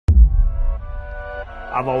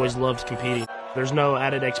I've always loved competing. There's no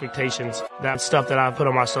added expectations. That's stuff that I've put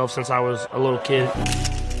on myself since I was a little kid.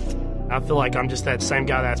 I feel like I'm just that same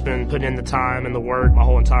guy that's been putting in the time and the work my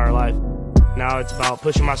whole entire life. Now it's about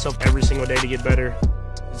pushing myself every single day to get better.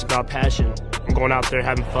 It's about passion. I'm going out there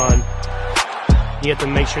having fun. You have to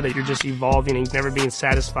make sure that you're just evolving and never being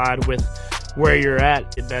satisfied with where you're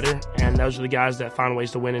at, get better, and those are the guys that find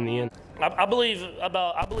ways to win in the end. I believe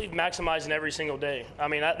maximizing every single day. I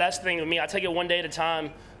mean, that's the thing with me. I take it one day at a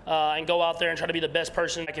time and go out there and try to be the best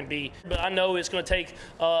person I can be. But I know it's going to take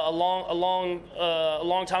a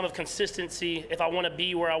long time of consistency if I want to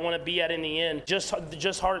be where I want to be at in the end. Just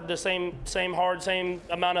hard, the same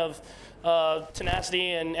amount of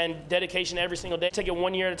tenacity and dedication every single day. Take it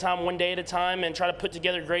 1 year at a time, one day at a time, and try to put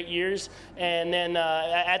together great years. And then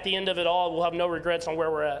at the end of it all, we'll have no regrets on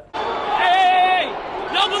where we're at. Hey!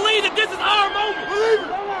 Y'all believe that this is our moment.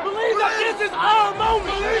 Believe that this is our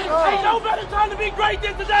moment. Ain't no better time to be great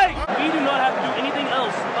than today. We do not have to do anything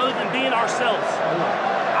else other than being ourselves.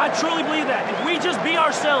 I truly believe that. If we just be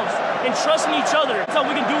ourselves and trust in each other, that's how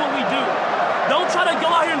we can do what we do. Don't try to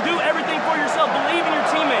go out here and do everything for yourself. Believe in your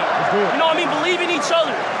teammate. You know what I mean? Believe in each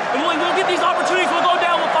other. And we'll get these opportunities.